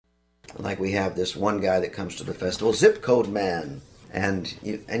Like we have this one guy that comes to the festival, Zip Code Man, and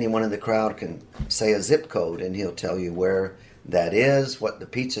anyone in the crowd can say a zip code, and he'll tell you where that is, what the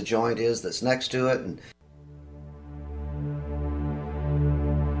pizza joint is that's next to it, and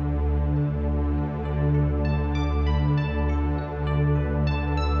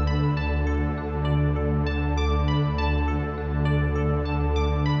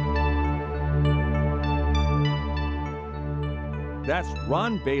That's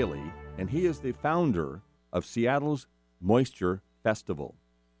Ron Bailey, and he is the founder of Seattle's Moisture Festival.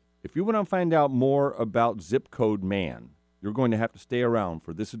 If you want to find out more about Zip Code Man, you're going to have to stay around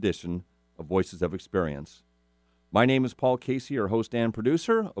for this edition of Voices of Experience. My name is Paul Casey, your host and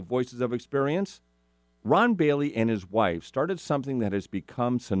producer of Voices of Experience. Ron Bailey and his wife started something that has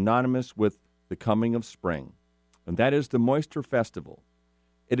become synonymous with the coming of spring, and that is the Moisture Festival.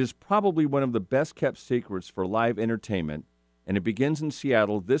 It is probably one of the best-kept secrets for live entertainment, and it begins in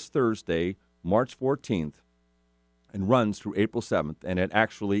Seattle this Thursday, March 14th, and runs through April 7th, and it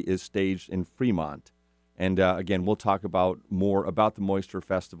actually is staged in Fremont. And again, we'll talk more about the Moisture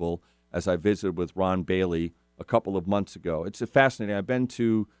Festival as I visited with Ron Bailey a couple of months ago. It's fascinating. I've been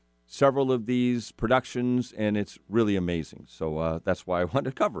to several of these productions, and it's really amazing. So that's why I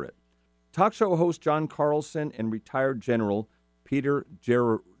wanted to cover it. Talk show host John Carlson and retired General Peter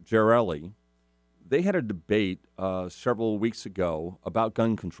Girelli, they had a debate several weeks ago about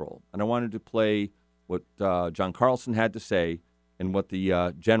gun control, and I wanted to play what John Carlson had to say and what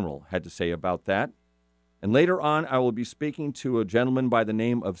the general had to say about that. And later on, I will be speaking to a gentleman by the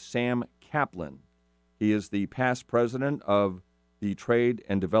name of Sam Kaplan. He is the past president of the Trade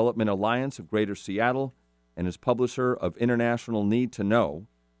and Development Alliance of Greater Seattle and is publisher of International Need to Know,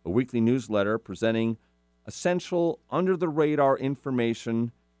 a weekly newsletter presenting essential, under-the-radar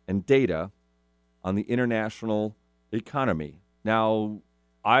information and data on the international economy. Now,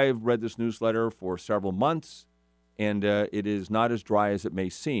 I've read this newsletter for several months, and it is not as dry as it may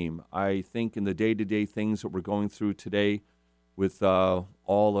seem. I think in the day-to-day things that we're going through today with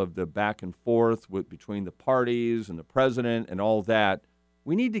all of the back and forth between the parties and the president and all that,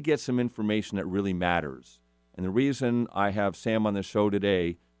 we need to get some information that really matters. And the reason I have Sam on the show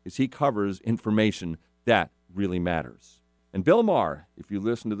today is he covers information that really matters. And Bill Maher, if you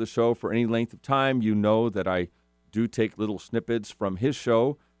listen to the show for any length of time, you know that I do take little snippets from his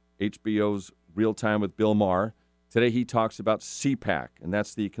show, HBO's Real Time with Bill Maher. Today he talks about CPAC, and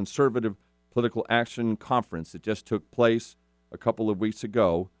that's the Conservative Political Action Conference that just took place a couple of weeks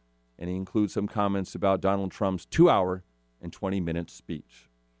ago, and he includes some comments about Donald Trump's 2-hour and 20-minute speech.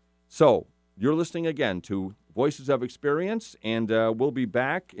 So you're listening again to Voices of Experience, and we'll be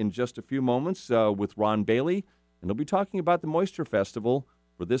back in just a few moments with Ron Bailey, and he'll be talking about the Moisture Festival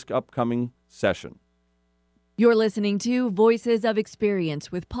for this upcoming session. You're listening to Voices of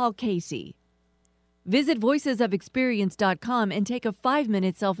Experience with Paul Casey. Visit voicesofexperience.com and take a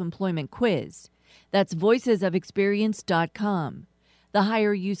 5-minute self-employment quiz. That's voicesofexperience.com. The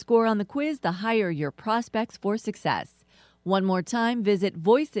higher you score on the quiz, the higher your prospects for success. One more time, visit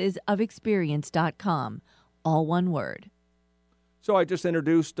voicesofexperience.com. All one word. So I just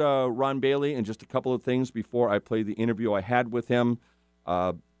introduced Ron Bailey and just a couple of things before I play the interview I had with him.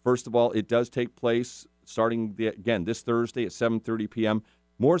 First of all, it does take place starting, again, this Thursday at 7:30 p.m.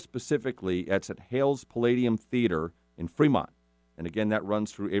 More specifically, it's at Hales Palladium Theater in Fremont. And again, that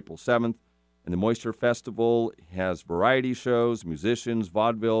runs through April 7th. And the Moisture Festival has variety shows, musicians,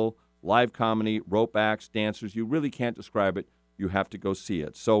 vaudeville, live comedy, rope acts, dancers. You really can't describe it. You have to go see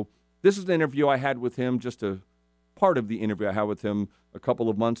it. So this is the interview I had with him, just a part of the interview I had with him a couple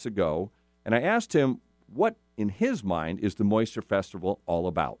of months ago. And I asked him what, in his mind, is the Moisture Festival all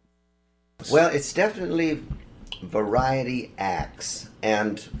about. Well, it's definitely variety acts.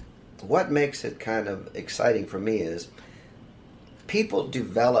 And what makes it kind of exciting for me is people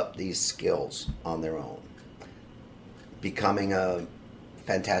develop these skills on their own. Becoming a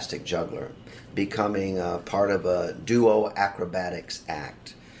fantastic juggler, becoming a part of a duo acrobatics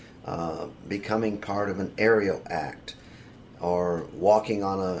act, becoming part of an aerial act, or walking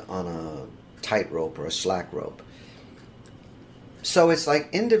on a tightrope or a slack rope. So it's like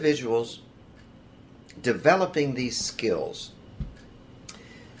individuals developing these skills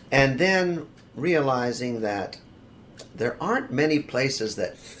and then realizing that there aren't many places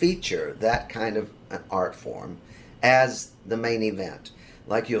that feature that kind of an art form as the main event.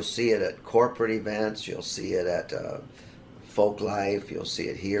 Like you'll see it at corporate events, you'll see it at folk life, you'll see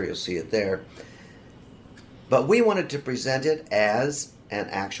it here, you'll see it there. But we wanted to present it as an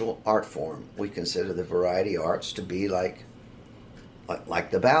actual art form. We consider the variety arts to be like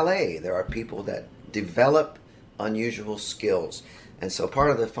the ballet. There are people that develop unusual skills. And so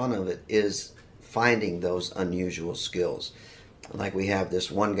part of the fun of it is finding those unusual skills. Like we have this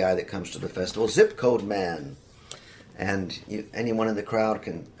one guy that comes to the festival, Zip Code Man. And anyone in the crowd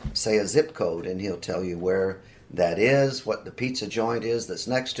can say a zip code, and he'll tell you where that is, what the pizza joint is that's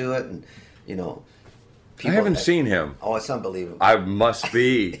next to it, and, you know. I haven't seen him. Oh, it's unbelievable. I must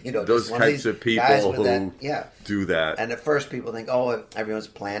be those types of people who do that. And at first people think, oh, everyone's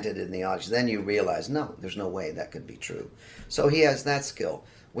planted in the audience. Then you realize, no, there's no way that could be true. So he has that skill.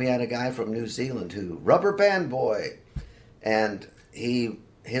 We had a guy from New Zealand who, Rubber Band Boy, and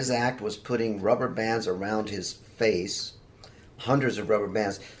his act was putting rubber bands around his face, hundreds of rubber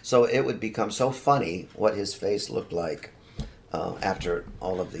bands, so it would become so funny what his face looked like after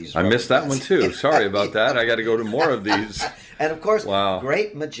all of these. I missed that one too. Sorry about that. I got to go to more of these. And of course,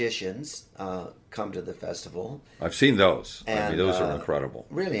 great magicians come to the festival. I've seen those. And, I mean, those are incredible.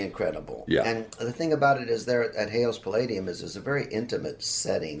 Really incredible. Yeah. And the thing about it is, there at Hales Palladium is a very intimate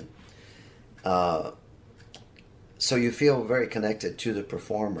setting. So you feel very connected to the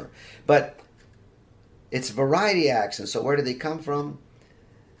performer. But it's variety acts, and so where do they come from?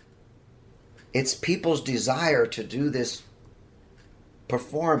 It's people's desire to do this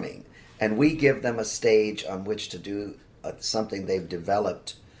performing, and we give them a stage on which to do something they've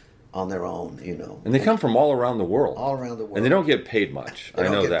developed on their own, you know. And they come from all around the world. All around the world. And they don't get paid much. They I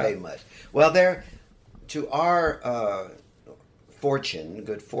know that. They don't get paid much. Well, they're, to our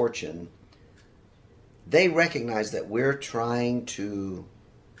good fortune, they recognize that we're trying to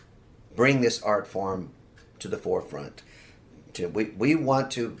bring this art form to the forefront. We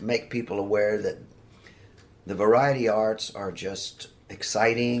want to make people aware that the variety arts are just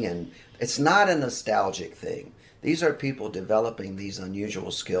exciting, and it's not a nostalgic thing. These are people developing these unusual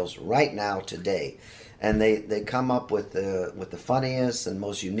skills right now, today, and they come up with the funniest and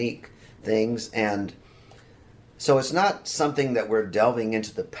most unique things. And so it's not something that we're delving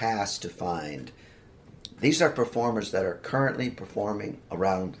into the past to find. These are performers that are currently performing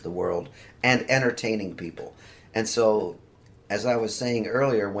around the world and entertaining people. And so, as I was saying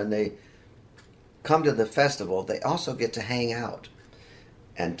earlier, when they come to the festival, they also get to hang out.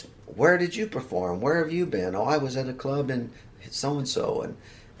 And where did you perform? Where have you been? Oh, I was at a club in so-and-so,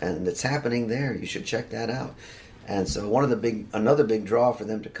 and it's happening there. You should check that out. And so another big draw for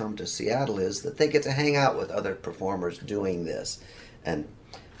them to come to Seattle is that they get to hang out with other performers doing this. And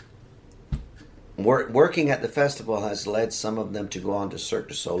working at the festival has led some of them to go on to Cirque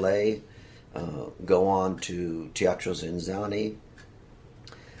du Soleil, go on to Teatro Zinzanni.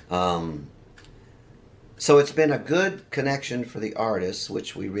 So it's been a good connection for the artists,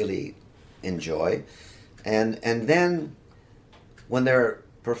 which we really enjoy. And then when they're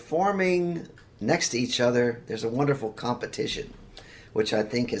performing next to each other, there's a wonderful competition, which I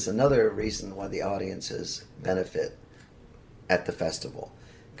think is another reason why the audiences benefit at the festival,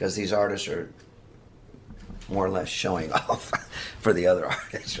 because these artists are more or less showing off for the other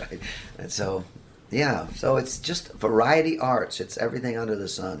artists, right? And so, so it's just variety arts. It's everything under the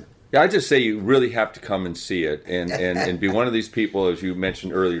sun. Yeah, I just say you really have to come and see it, and be one of these people, as you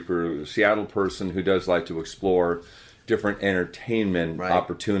mentioned earlier, for a Seattle person who does like to explore different entertainment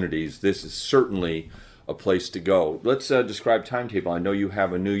opportunities. This is certainly a place to go. Let's describe timetable. I know you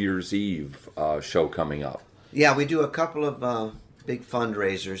have a New Year's Eve show coming up. Yeah, we do a couple of big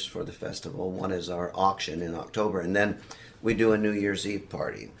fundraisers for the festival. One is our auction in October, and then we do a New Year's Eve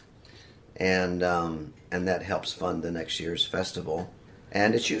party, and that helps fund the next year's festival.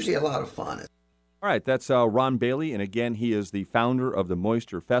 And it's usually a lot of fun. All right, that's Ron Bailey, and again, he is the founder of the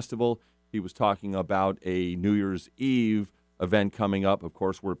Moisture Festival. He was talking about a New Year's Eve event coming up. Of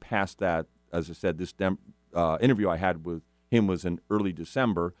course, we're past that. As I said, this interview I had with him was in early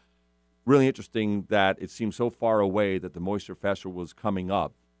December. Really interesting that it seems so far away that the Moisture Festival was coming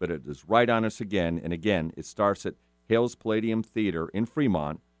up, but it is right on us again. And again, it starts at Hales Palladium Theater in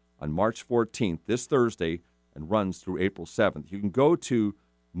Fremont on March 14th, this Thursday, and runs through April 7th. You can go to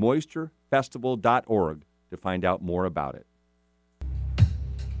moisturefestival.org to find out more about it.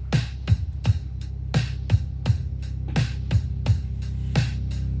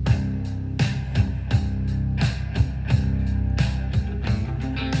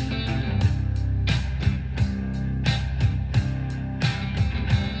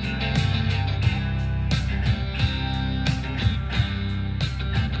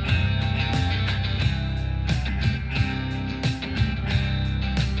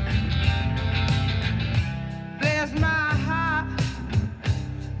 Bless my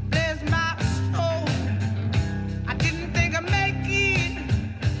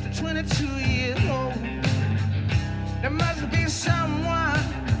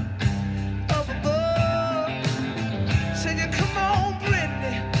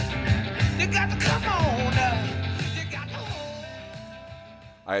got to come on up. You got to hold.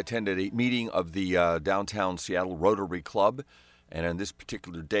 I attended a meeting of the downtown Seattle Rotary Club, and on this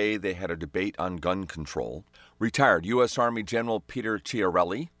particular day, they had a debate on gun control. Retired U.S. Army General Peter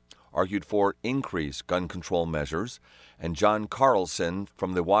Chiarelli argued for increased gun control measures, and John Carlson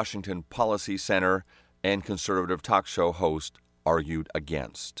from the Washington Policy Center and conservative talk show host argued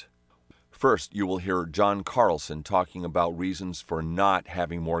against. First, you will hear John Carlson talking about reasons for not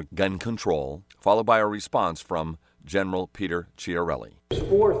having more gun control, followed by a response from General Peter Chiarelli. There's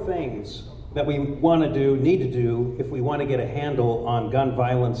four things that we need to do, if we want to get a handle on gun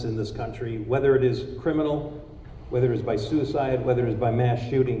violence in this country, whether it is criminal, whether it is by suicide, whether it is by mass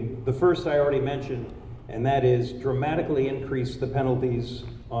shooting. The first I already mentioned, and that is dramatically increase the penalties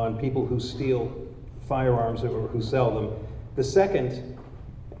on people who steal firearms or who sell them. The second,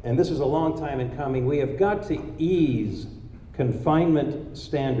 and this is a long time in coming, we have got to ease confinement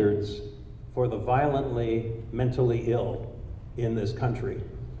standards for the violently mentally ill in this country.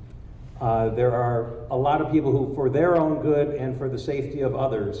 There are a lot of people who, for their own good and for the safety of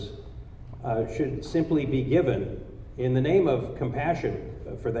others, should simply be given, in the name of compassion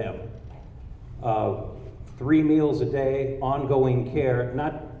for them, 3 meals a day, ongoing care,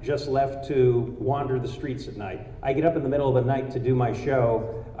 not just left to wander the streets at night. I get up in the middle of the night to do my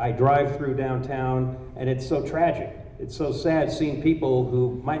show. I drive through downtown, and it's so tragic. It's so sad seeing people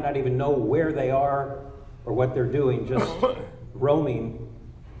who might not even know where they are or what they're doing, just roaming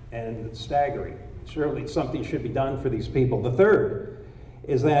and staggering. Surely something should be done for these people. The third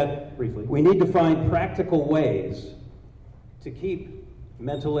is that, briefly, we need to find practical ways to keep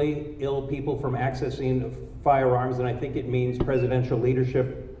mentally ill people from accessing firearms, and I think it means presidential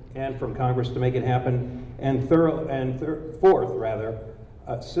leadership and from Congress to make it happen. And fourth,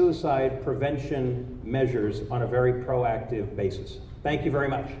 suicide prevention measures on a very proactive basis. Thank you very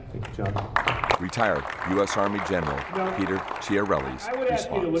much. Thank you, John. Retired U.S. Army General Peter Chiarelli's I would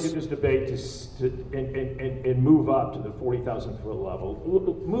ask you to look at this debate and move up to the 40,000-foot level.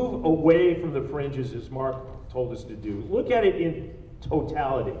 Move away from the fringes, as Mark told us to do. Look at it in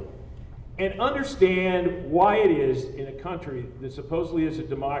totality and understand why it is in a country that supposedly is a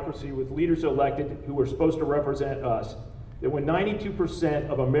democracy with leaders elected who are supposed to represent us, that when 92%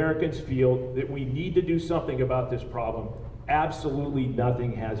 of Americans feel that we need to do something about this problem, absolutely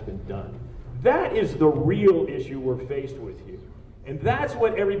nothing has been done. That is the real issue we're faced with here. And that's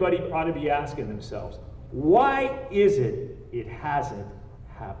what everybody ought to be asking themselves. Why is it hasn't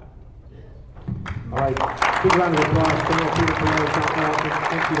happened? All right, big round of applause.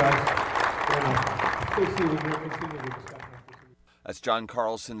 Thank you, guys. That's John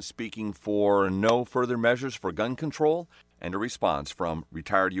Carlson speaking for no further measures for gun control, and a response from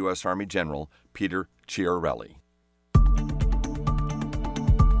retired U.S. Army General Peter Chiarelli.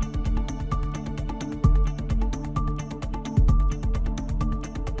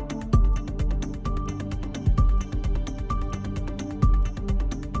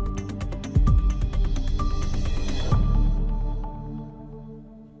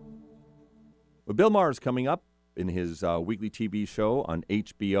 Well, Bill Maher is coming up in his weekly TV show on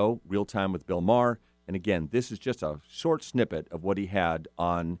HBO, Real Time with Bill Maher. And again, this is just a short snippet of what he had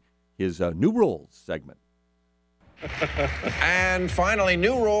on his New Rules segment. And finally,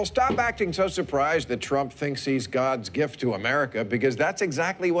 new rules. Stop acting so surprised that Trump thinks he's God's gift to America, because that's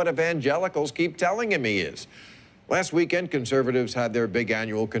exactly what evangelicals keep telling him he is. Last weekend, conservatives had their big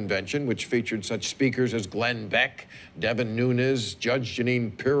annual convention, which featured such speakers as Glenn Beck, Devin Nunes, Judge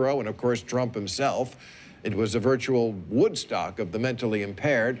Jeanine Pirro, and of course, Trump himself. It was a virtual Woodstock of the mentally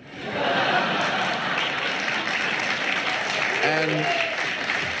impaired. And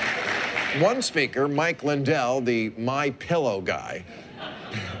one speaker, Mike Lindell, the My Pillow guy,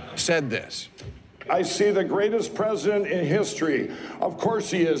 said this. I see the greatest president in history. Of course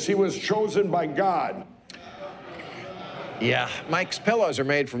he is. He was chosen by God. Yeah, Mike's pillows are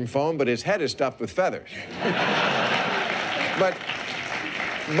made from foam, but his head is stuffed with feathers. But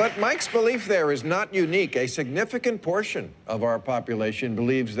Mike's belief there is not unique. A significant portion of our population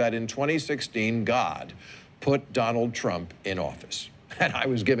believes that in 2016, God put Donald Trump in office. And I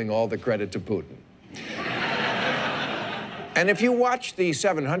was giving all the credit to Putin. And if you watch the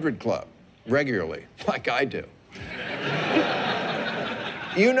 700 Club regularly, like I do,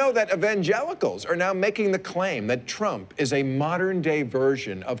 you know that evangelicals are now making the claim that Trump is a modern-day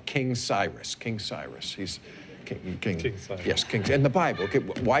version of King Cyrus. King Cyrus. He's King Cyrus. Yes, King. In the Bible. Okay,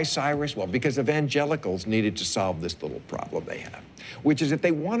 why Cyrus? Well, because evangelicals needed to solve this little problem they have, which is that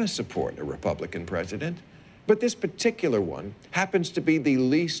they want to support a Republican president, but this particular one happens to be the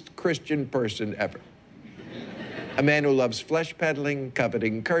least Christian person ever. A man who loves flesh peddling,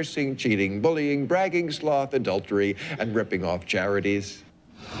 coveting, cursing, cheating, bullying, bragging, sloth, adultery, and ripping off charities.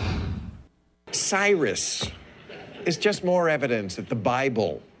 Cyrus is just more evidence that the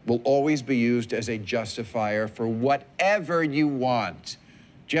Bible will always be used as a justifier for whatever you want.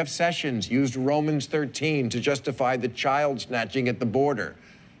 Jeff Sessions used Romans 13 to justify the child snatching at the border.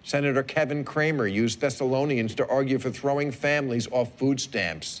 Senator Kevin Cramer used Thessalonians to argue for throwing families off food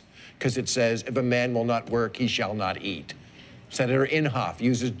stamps, because it says, if a man will not work, he shall not eat. Senator Inhofe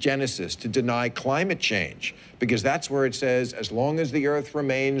uses Genesis to deny climate change, because that's where it says, as long as the earth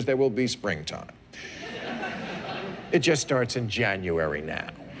remains, there will be springtime. It just starts in January now.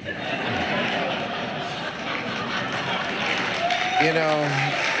 You know,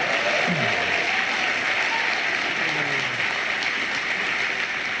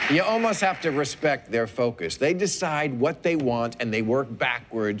 you almost have to respect their focus. They decide what they want, and they work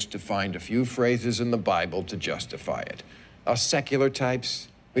backwards to find a few phrases in the Bible to justify it. Us secular types,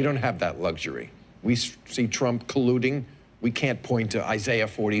 we don't have that luxury. We see Trump colluding. We can't point to Isaiah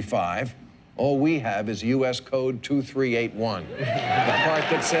 45. All we have is U.S. Code 2381, the part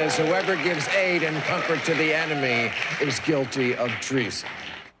that says whoever gives aid and comfort to the enemy is guilty of treason.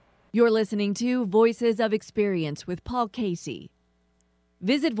 You're listening to Voices of Experience with Paul Casey.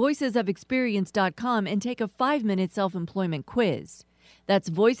 Visit voicesofexperience.com and take a 5-minute self-employment quiz.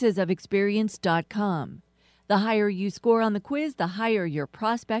 That's voicesofexperience.com. The higher you score on the quiz, the higher your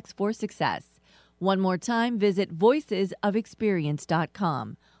prospects for success. One more time, visit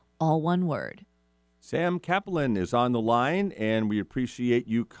voicesofexperience.com. All one word. Sam Kaplan is on the line, and we appreciate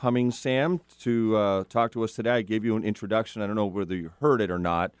you coming, Sam, to talk to us today. I gave you an introduction. I don't know whether you heard it or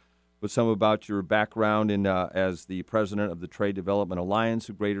not, but some about your background in as the president of the Trade Development Alliance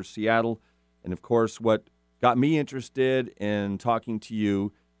of Greater Seattle. And, of course, what got me interested in talking to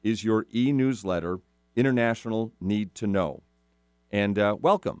you is your e-newsletter, International Need to Know. And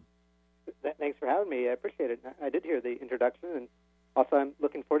welcome. Thanks for having me. I appreciate it. I did hear the introduction, and also I'm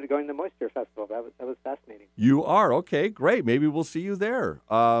looking forward to going to the Moisture Festival. That was fascinating. You are? Okay, great. Maybe we'll see you there.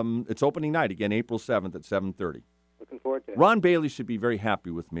 It's opening night, again, April 7th at 7:30. Looking forward to it. Ron Bailey should be very happy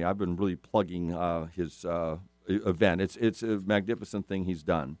with me. I've been really plugging his event. It's a magnificent thing he's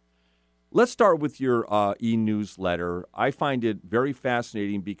done. Let's start with your e-newsletter. I find it very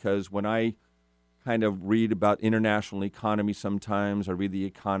fascinating because when I kind of read about international economy sometimes, I read The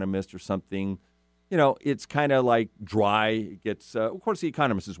Economist or something, you know, it's kind of like dry. It gets, of course, The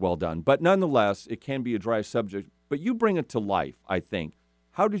Economist is well done, but nonetheless, it can be a dry subject. But you bring it to life, I think.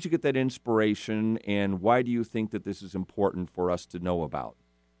 How did you get that inspiration, and why do you think that this is important for us to know about?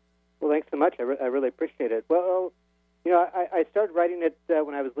 Well, thanks so much. I really appreciate it. Well, you know, I started writing it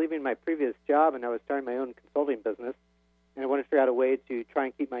when I was leaving my previous job, and I was starting my own consulting business, and I wanted to figure out a way to try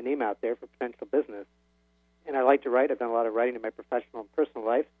and keep my name out there for potential business. And I like to write. I've done a lot of writing in my professional and personal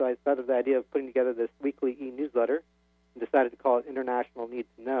life, so I thought of the idea of putting together this weekly e-newsletter and decided to call it International Need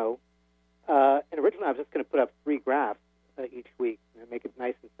to Know. And originally I was just going to put up 3 graphs each week and make it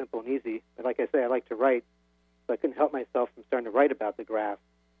nice and simple and easy. But like I say, I like to write, so I couldn't help myself from starting to write about the graphs.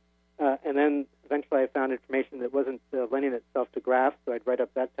 And then eventually I found information that wasn't lending itself to graphs, so I'd write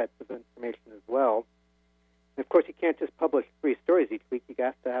up that type of information as well. And of course, you can't just publish 3 stories each week. You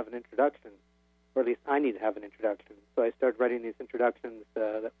have to have an introduction. Or at least I need to have an introduction. So I started writing these introductions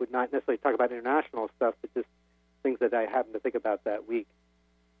that would not necessarily talk about international stuff, but just things that I happened to think about that week.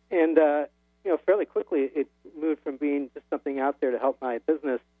 And, you know, fairly quickly it moved from being just something out there to help my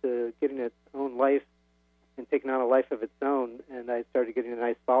business to getting its own life and taking on a life of its own. And I started getting a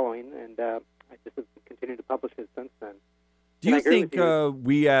nice following, and I just have continued to publish it since then. Do you think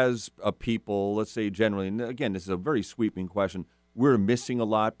we as a people, let's say generally, and again, this is a very sweeping question, we're missing a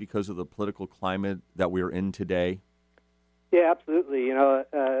lot because of the political climate that we're in today? Yeah, absolutely. You know,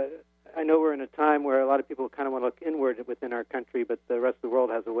 I know we're in a time where a lot of people kind of want to look inward within our country, but the rest of the world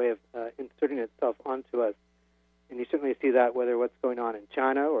has a way of inserting itself onto us. And you certainly see that whether what's going on in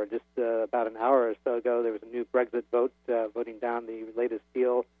China or just about an hour or so ago, there was a new Brexit vote voting down the latest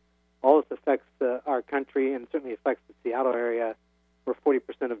deal. All this affects our country and certainly affects the Seattle area, where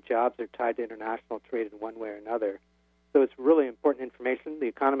 40% of jobs are tied to international trade in one way or another. So it's really important information. The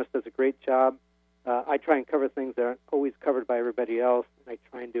Economist does a great job. I try and cover things that aren't always covered by everybody else, and I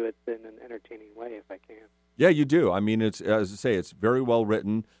try and do it in an entertaining way if I can. Yeah, you do. I mean, it's, as I say, it's very well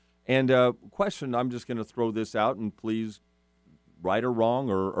written. And question, I'm just going to throw this out, and please, right or wrong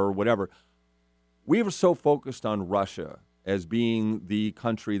or whatever. We were so focused on Russia as being the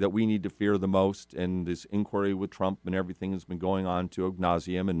country that we need to fear the most, and this inquiry with Trump and everything has been going on to ad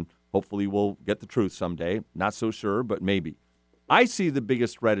nauseum, and hopefully we'll get the truth someday. Not so sure, but maybe. I see the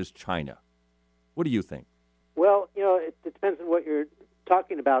biggest threat as China. What do you think? Well, it depends on what you're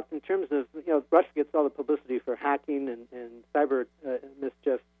talking about. In terms of, Russia gets all the publicity for hacking and cyber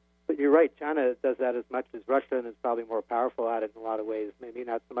mischief. But you're right, China does that as much as Russia and is probably more powerful at it in a lot of ways. Maybe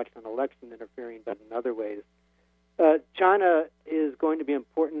not so much on election interfering, but in other ways. China is going to be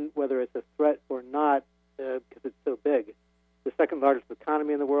important whether it's a threat or not because it's so big. The second largest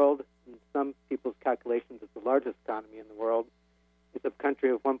economy in the world. In some people's calculations, it's the largest economy in the world. It's a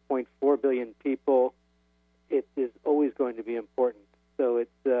country of 1.4 billion people. It is always going to be important. So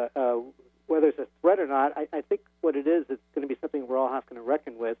it's whether it's a threat or not, I think what it is, it's going to be something we're all having to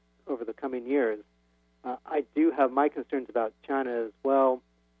reckon with over the coming years. I do have my concerns about China as well.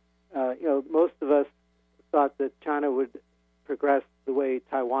 Most of us thought that China would progress the way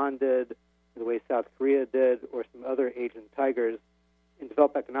Taiwan did, the way South Korea did, or some other Asian tigers, and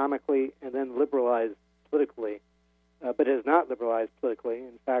develop economically and then liberalize politically. But it has not liberalized politically.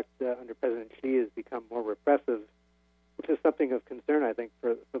 In fact, under President Xi, has become more repressive, which is something of concern, I think,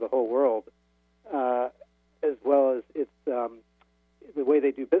 for the whole world, as well as it's the way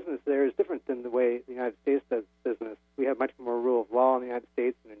they do business there is different than the way the United States does business. We have much more rule of law in the United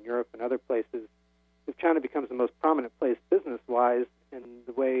States and in Europe and other places. If China becomes the most prominent place business-wise, and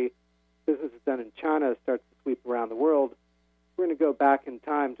the way business is done in China starts to sweep around the world, we're going to go back in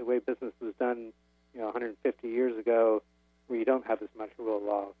time to the way business was done 150 years ago, where you don't have as much rule of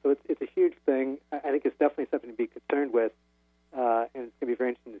law. So it's a huge thing. I think it's definitely something to be concerned with, and it's going to be very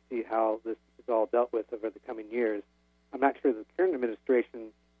interesting to see how this is all dealt with over the coming years. I'm not sure the current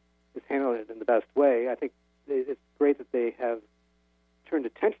administration is handling it in the best way. I think it's great that they have turned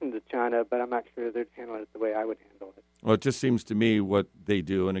attention to China, but I'm not sure they're handling it the way I would handle it. Well, it just seems to me what they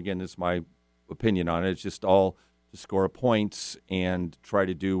do, and again, this is my opinion on it, it's just all to score points and try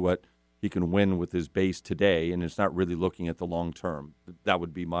to do what he can win with his base today, and it's not really looking at the long term. That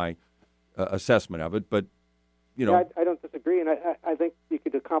would be my assessment of it. But, Yeah, I don't disagree, and I think you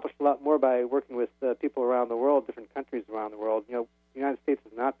could accomplish a lot more by working with people around the world, different countries around the world. The United States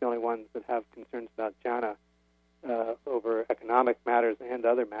is not the only ones that have concerns about China over economic matters and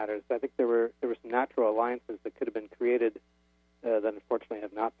other matters. I think there were some natural alliances that could have been created that unfortunately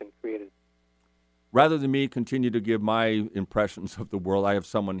have not been created. Rather than me continue to give my impressions of the world, I have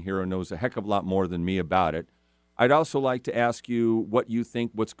someone here who knows a heck of a lot more than me about it. I'd also like to ask you what you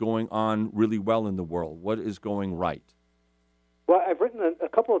think what's going on really well in the world. What is going right? Well, I've written a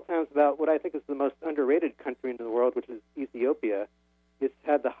couple of times about what I think is the most underrated country in the world, which is Ethiopia. It's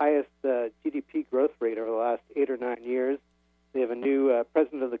had the highest GDP growth rate over the last 8 or 9 years. They have a new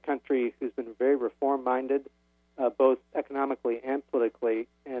president of the country who's been very reform-minded, both economically and politically.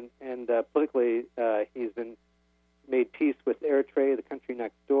 And politically, he's been made peace with Eritrea, the country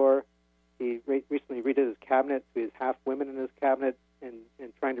next door. He recently redid his cabinet, so he has half women in his cabinet, and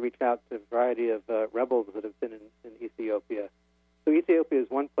trying to reach out to a variety of rebels that have been in Ethiopia. So Ethiopia is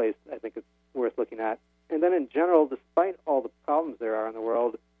one place I think it's worth looking at. And then in general, despite all the problems there are in the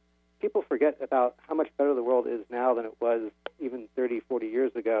world, people forget about how much better the world is now than it was even 30, 40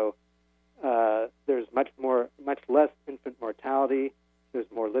 years ago. There's much less infant mortality. There's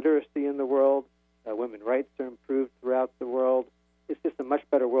more literacy in the world. Women's rights are improved throughout the world. It's just a much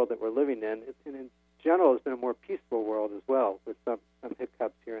better world that we're living in. And in general, it's been a more peaceful world as well, with some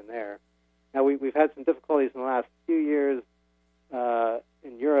hiccups here and there. Now, we've had some difficulties in the last few years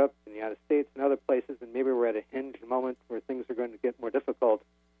in Europe, in the United States, and other places, and maybe we're at a hinge moment where things are going to get more difficult.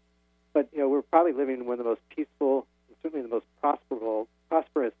 But, we're probably living in one of the most peaceful, and certainly the most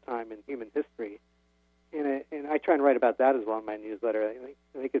prosperous time in human history. And I try and write about that as well in my newsletter. I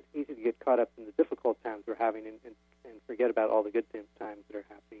think it's easy to get caught up in the difficult times we're having and forget about all the good times that are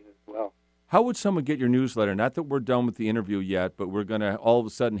happening as well. How would someone get your newsletter? Not that we're done with the interview yet, but we're going to all of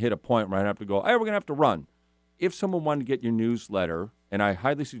a sudden hit a point where I have to go, hey, we're going to have to run. If someone wanted to get your newsletter, and I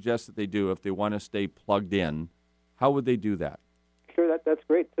highly suggest that they do if they want to stay plugged in, how would they do that? Sure, that's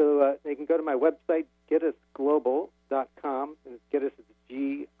great. So they can go to my website, getusglobal.com, and Getus is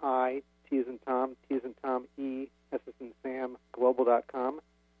G-I, T as in Tom, T as in Tom, E, S as in Sam, global.com.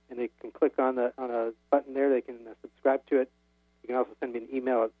 And they can click on a button there. They can subscribe to it. You can also send me an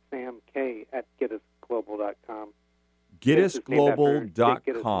email at samk@getusglobal.com.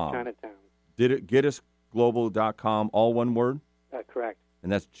 Getusglobal.com. Chinatown. Getusglobal.com, all one word? Correct.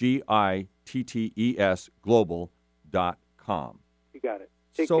 And that's G-I-T-T-E-S global.com. You got it.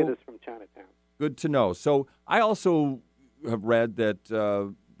 Take So- Getus from Chinatown. Good to know. So I also have read that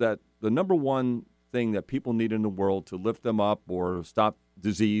that the number one thing that people need in the world to lift them up or stop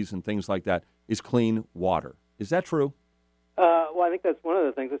disease and things like that is clean water. Is that true? Well, I think that's one of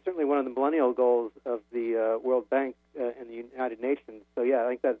the things. It's certainly one of the millennial goals of the World Bank and the United Nations. So, yeah, I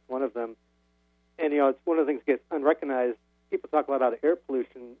think that's one of them. And, it's one of the things that gets unrecognized. People talk a lot about air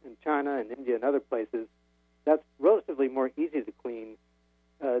pollution in China and India and other places. That's relatively more easy to clean.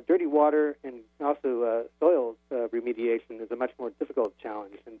 Dirty water and also soil remediation is a much more difficult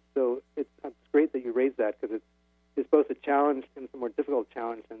challenge. And so it's great that you raised that, because it's both a challenge and it's a more difficult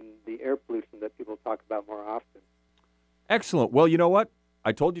challenge than the air pollution that people talk about more often. Excellent. Well, you know what?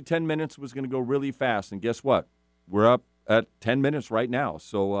 I told you 10 minutes was going to go really fast, and guess what? We're up at 10 minutes right now.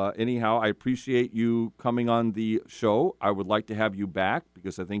 So anyhow, I appreciate you coming on the show. I would like to have you back,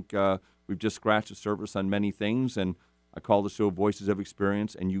 because I think we've just scratched the surface on many things, and I call the show Voices of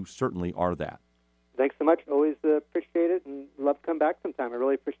Experience, and you certainly are that. Thanks so much. Always appreciate it, and love to come back sometime. I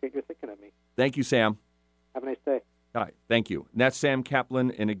really appreciate your thinking of me. Thank you, Sam. Have a nice day. All right, thank you. And that's Sam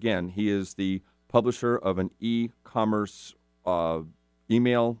Kaplan, and again, he is the publisher of an e-commerce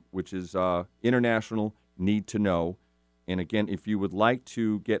email, which is International Need to Know. And again, if you would like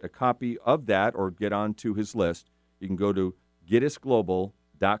to get a copy of that or get onto his list, you can go to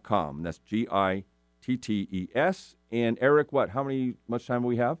GittisGlobal.com. That's GITTES. And Eric, much time do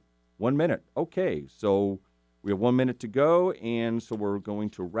we have? 1 minute. Okay, so we have 1 minute to go, and so we're going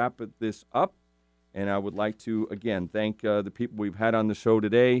to wrap this up. And I would like to, again, thank the people we've had on the show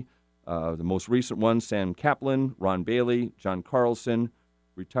today. The most recent ones, Sam Kaplan, Ron Bailey, John Carlson,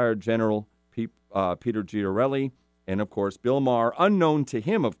 retired General Peter Giarelli, and, of course, Bill Maher, unknown to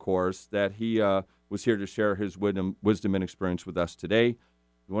him, of course, that he was here to share his wisdom and experience with us today.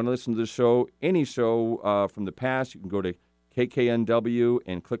 If you want to listen to the show, any show from the past, you can go to KKNW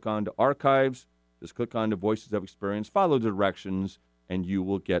and click on to Archives. Just click on to Voices of Experience, follow the directions, and you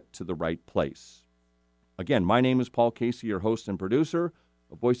will get to the right place. Again, my name is Paul Casey, your host and producer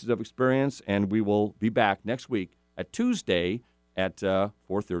of Voices of Experience, and we will be back next week at Tuesday at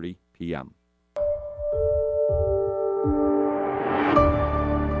 4:30 p.m.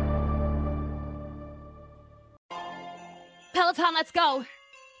 Peloton, let's go!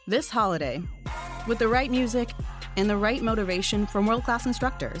 This holiday, with the right music and the right motivation from world-class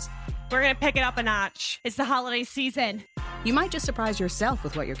instructors, we're going to pick it up a notch. It's the holiday season. You might just surprise yourself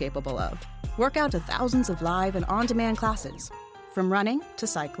with what you're capable of. Work out to thousands of live and on-demand classes, from running to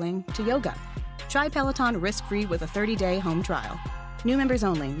cycling to yoga. Try Peloton risk-free with a 30-day home trial. New members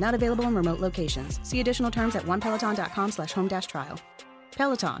only, not available in remote locations. See additional terms at onepeloton.com/home-trial.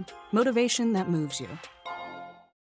 Peloton, motivation that moves you.